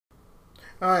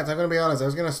Alright, so I'm gonna be honest. I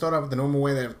was gonna start off with the normal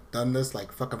way that I've done this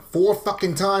like fucking 4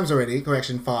 fucking times already.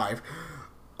 Correction, 5.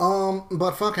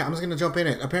 But fuck it, I'm just gonna jump in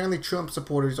it. Apparently Trump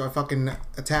supporters are fucking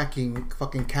attacking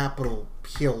fucking Capitol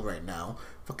Hill right now.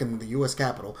 Fucking the US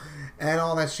Capitol. And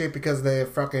all that shit because their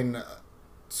fucking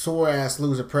sore ass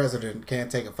loser president can't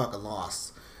take a fucking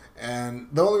loss. And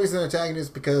the only reason they're attacking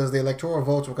is because the electoral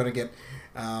votes were gonna get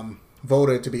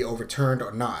voted to be overturned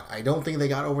or not. I don't think they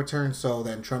got overturned, so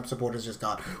then Trump supporters just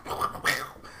got...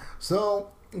 So,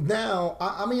 now,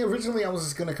 I mean, originally I was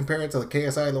just going to compare it to the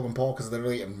KSI Logan Paul because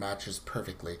literally it matches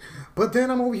perfectly. But then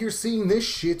I'm over here seeing this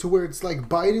shit to where it's like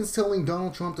Biden's telling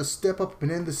Donald Trump to step up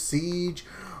and end the siege.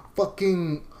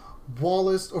 Fucking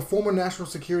Wallace or former national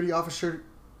security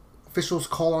officials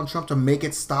call on Trump to make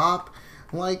it stop.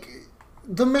 Like,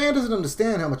 the man doesn't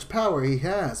understand how much power he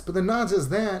has. But then not just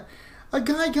that, a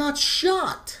guy got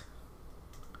shot.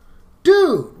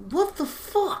 Dude, what the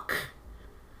fuck?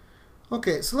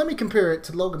 Okay, so let me compare it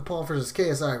to Logan Paul versus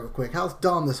KSI real quick. How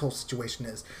dumb this whole situation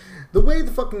is. The way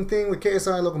the fucking thing with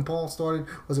KSI and Logan Paul started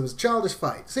was it was a childish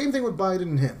fight. Same thing with Biden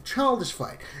and him. Childish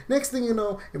fight. Next thing you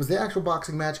know, it was the actual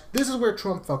boxing match. This is where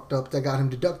Trump fucked up that got him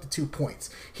deducted 2 points.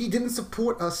 He didn't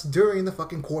support us during the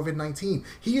fucking COVID-19.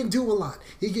 He didn't do a lot.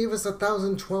 He gave us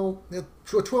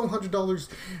 $1,200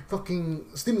 fucking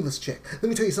stimulus check. Let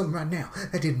me tell you something right now.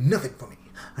 That did nothing for me.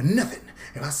 Nothing.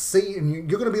 And I say, and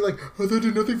you're gonna be like, oh, that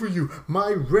did nothing for you.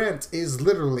 My rent is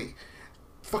literally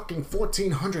fucking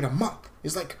 $1,400 a month.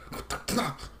 It's like, it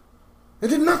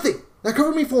did nothing. That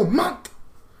covered me for a month.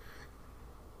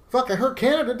 Fuck, I heard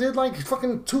Canada did like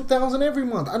fucking $2,000 every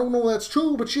month. I don't know if that's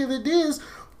true, but shit, it is.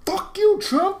 Fuck you,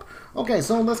 Trump. Okay,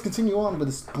 so let's continue on with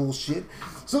this bullshit.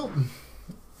 So,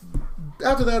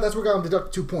 after that, that's where got him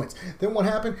deducted 2 points. Then what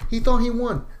happened? He thought he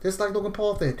won. Just like Logan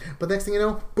Paul did. But next thing you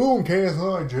know, boom,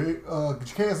 KSI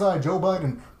Joe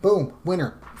Biden. Boom,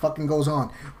 winner. Fucking goes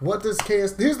on. What does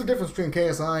KSI... Here's the difference between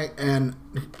KSI and...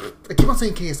 I keep on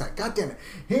saying KSI. God damn it.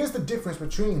 Here's the difference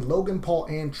between Logan Paul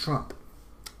and Trump.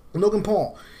 Logan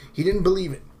Paul, he didn't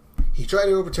believe it. He tried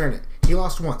to overturn it. He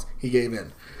lost once. He gave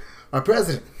in. Our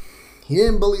president, he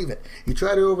didn't believe it. He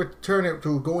tried to overturn it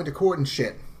to go into court and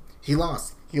shit. He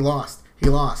lost. He lost. He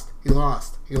lost. He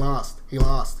lost. He lost. He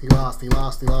lost. He lost. He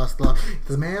lost. He lost. He lost.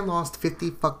 The man lost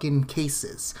 50 fucking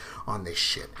cases on this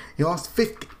shit. He lost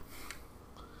 50.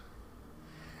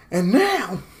 And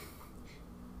now,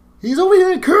 he's over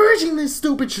here encouraging this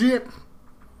stupid shit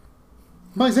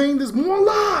by saying there's more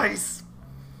lies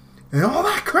and all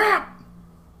that crap.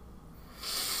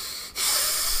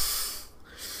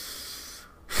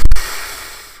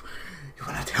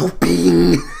 You're not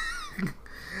helping.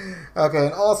 Okay,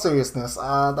 in all seriousness,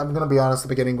 I'm gonna be honest, the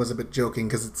beginning was a bit joking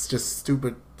because it's just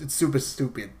stupid. It's super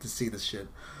stupid to see this shit.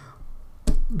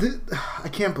 I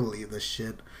can't believe this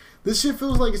shit. This shit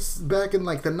feels like it's back in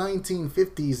like the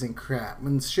 1950s and crap,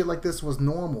 when shit like this was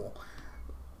normal.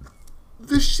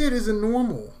 This shit isn't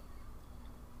normal.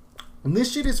 And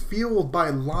this shit is fueled by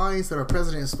lies that our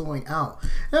president is throwing out.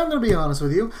 And I'm gonna be honest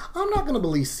with you, I'm not gonna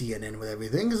believe CNN with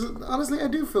everything, because honestly, I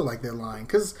do feel like they're lying,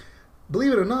 because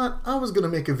believe it or not, I was going to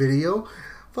make a video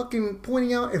fucking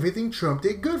pointing out everything Trump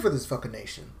did good for this fucking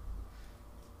nation.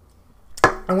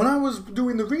 And when I was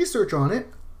doing the research on it,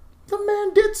 the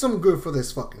man did some good for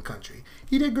this fucking country.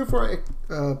 He did good for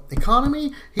our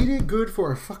economy. He did good for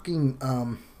our fucking,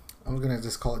 I'm going to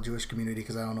just call it Jewish community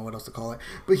because I don't know what else to call it.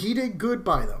 But he did good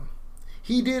by them.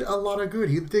 He did a lot of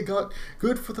good. He got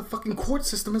good for the fucking court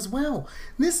system as well.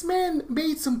 This man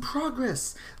made some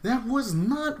progress that was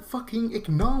not fucking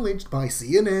acknowledged by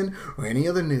CNN or any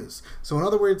other news. So in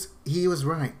other words, he was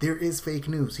right. There is fake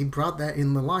news. He brought that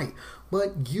in the light.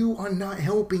 But you are not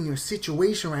helping your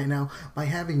situation right now by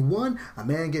having 1, a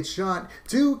man get shot,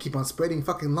 2, keep on spreading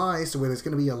fucking lies to where there's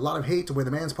going to be a lot of hate to where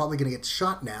the man's probably going to get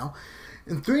shot now.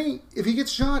 And 3, if he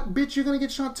gets shot, bitch, you're going to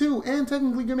get shot too. And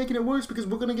technically you're making it worse because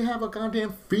we're going to have a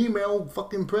goddamn female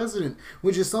fucking president,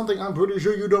 which is something I'm pretty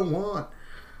sure you don't want.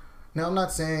 Now, I'm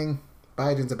not saying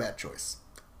Biden's a bad choice.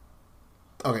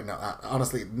 Okay, no,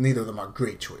 honestly, neither of them are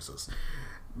great choices.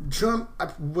 Trump, I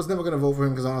was never going to vote for him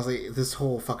because honestly, this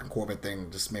whole fucking Corbett thing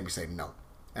just made me say no.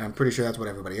 And I'm pretty sure that's what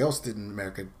everybody else did in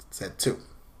America said too.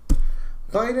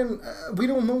 Biden, we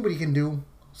don't know what he can do,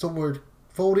 so we're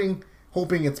voting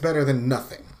hoping it's better than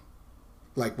nothing.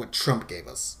 Like what Trump gave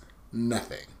us.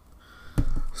 Nothing.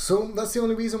 So that's the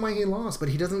only reason why he lost. But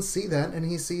he doesn't see that. And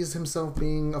he sees himself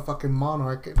being a fucking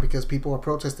monarch because people are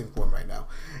protesting for him right now.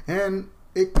 And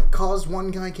it caused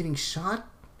one guy getting shot.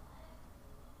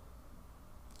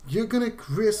 You're going to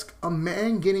risk a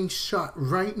man getting shot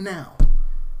right now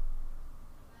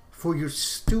for your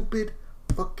stupid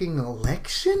fucking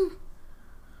election?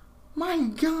 My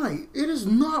guy, it is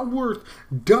not worth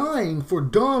dying for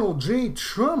Donald J.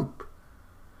 Trump.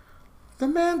 The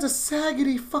man's a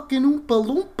saggedy fucking Oompa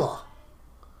Loompa.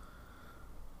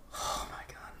 Oh my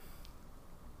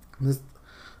god.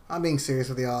 I'm being serious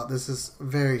with y'all. This is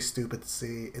very stupid to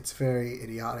see. It's very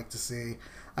idiotic to see.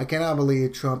 I cannot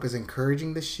believe Trump is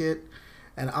encouraging this shit.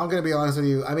 And I'm going to be honest with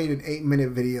you. I made an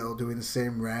 8-minute video doing the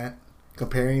same rant,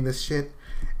 comparing this shit.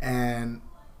 And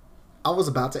I was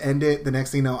about to end it. The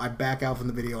next thing you know, I back out from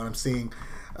the video and I'm seeing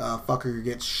fucker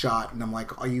get shot. And I'm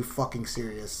like, are you fucking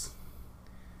serious?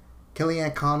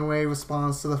 Kellyanne Conway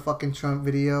responds to the fucking Trump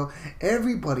video.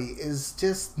 Everybody is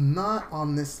just not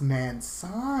on this man's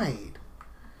side.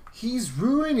 He's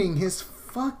ruining his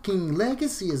fucking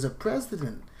legacy as a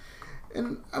president.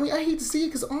 And, I mean, I hate to see it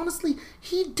because, honestly,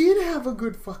 he did have a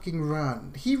good fucking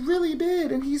run. He really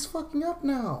did, and he's fucking up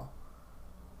now.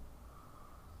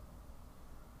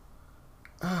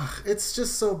 Ugh, it's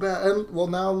just so bad. And, well,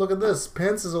 now look at this.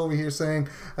 Pence is over here saying,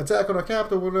 attack on our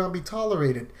capital will not be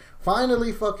tolerated.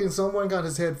 Finally, fucking someone got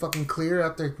his head fucking clear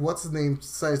after, what's his name,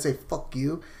 decided to say, fuck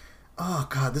you. Oh,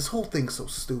 God, this whole thing's so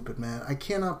stupid, man. I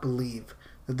cannot believe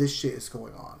that this shit is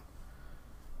going on.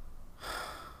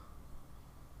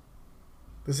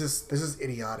 This is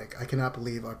idiotic. I cannot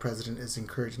believe our president is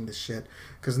encouraging this shit.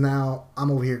 Because now I'm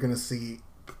over here going to see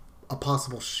a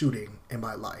possible shooting in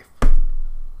my life.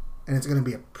 And it's going to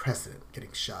be a president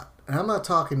getting shot. And I'm not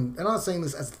saying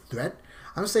this as a threat.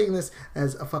 I'm saying this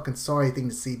as a fucking sorry thing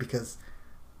to see because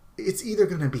it's either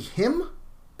going to be him,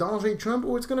 Donald J. Trump,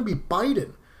 or it's going to be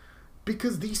Biden.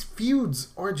 Because these feuds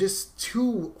are just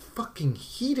too fucking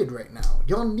heated right now.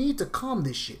 Y'all need to calm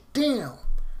this shit down.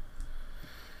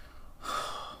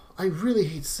 I really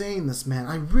hate saying this, man.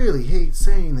 I really hate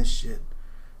saying this shit.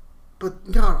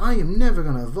 But, God, I am never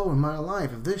gonna vote in my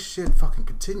life if this shit fucking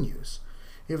continues.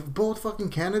 If both fucking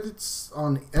candidates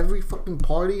on every fucking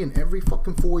party in every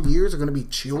fucking 4 years are gonna be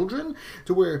children,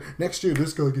 to where next year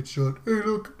this guy gets shot. Hey,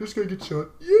 look, this guy gets shot.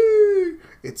 Yay!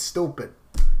 It's stupid.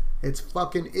 It's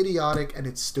fucking idiotic and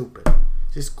it's stupid.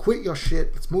 Just quit your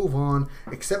shit. Let's move on.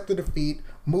 Accept the defeat.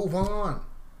 Move on.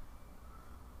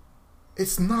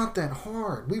 It's not that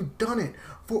hard. We've done it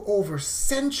for over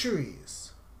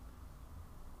centuries.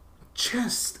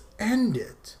 Just end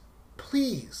it.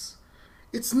 Please.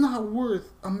 It's not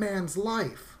worth a man's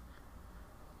life.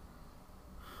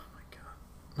 Oh my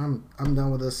God. I'm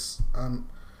done with this.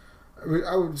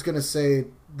 I was going to say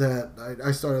that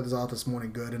I started this off this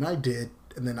morning good, and I did,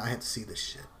 and then I had to see this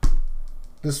shit.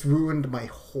 This ruined my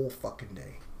whole fucking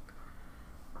day.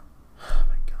 Oh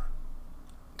my God.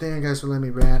 Thank you guys for letting me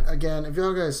rant. Again, if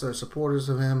y'all guys are supporters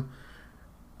of him,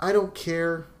 I don't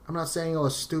care. I'm not saying y'all are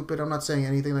stupid. I'm not saying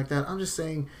anything like that. I'm just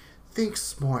saying, think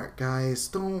smart, guys.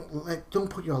 Don't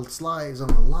put your lives on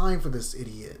the line for this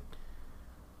idiot.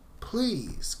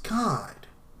 Please, God.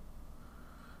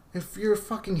 If you're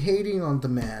fucking hating on the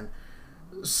man,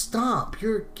 stop.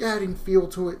 You're adding fuel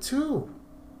to it too.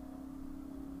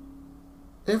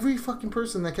 Every fucking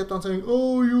person that kept on saying,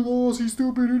 oh, you lost, he's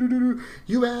stupid,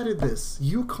 you added this.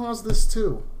 You caused this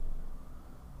too.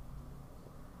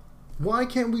 Why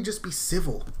can't we just be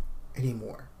civil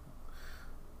anymore?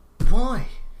 Why?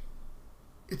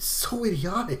 It's so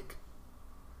idiotic.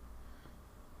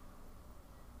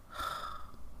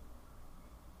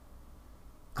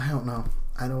 I don't know.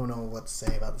 I don't know what to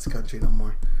say about this country no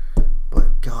more.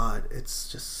 But God,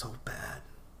 it's just so bad.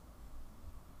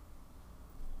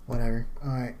 Whatever.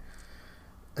 Alright.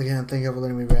 Again, thank you for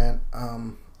letting me rant.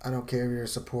 I don't care if you're a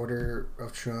supporter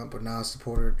of Trump or not a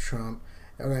supporter of Trump.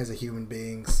 You guys are human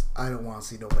beings. I don't want to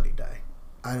see nobody die.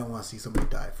 I don't want to see somebody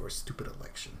die for a stupid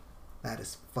election. That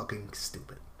is fucking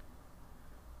stupid.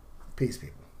 Peace,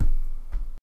 people.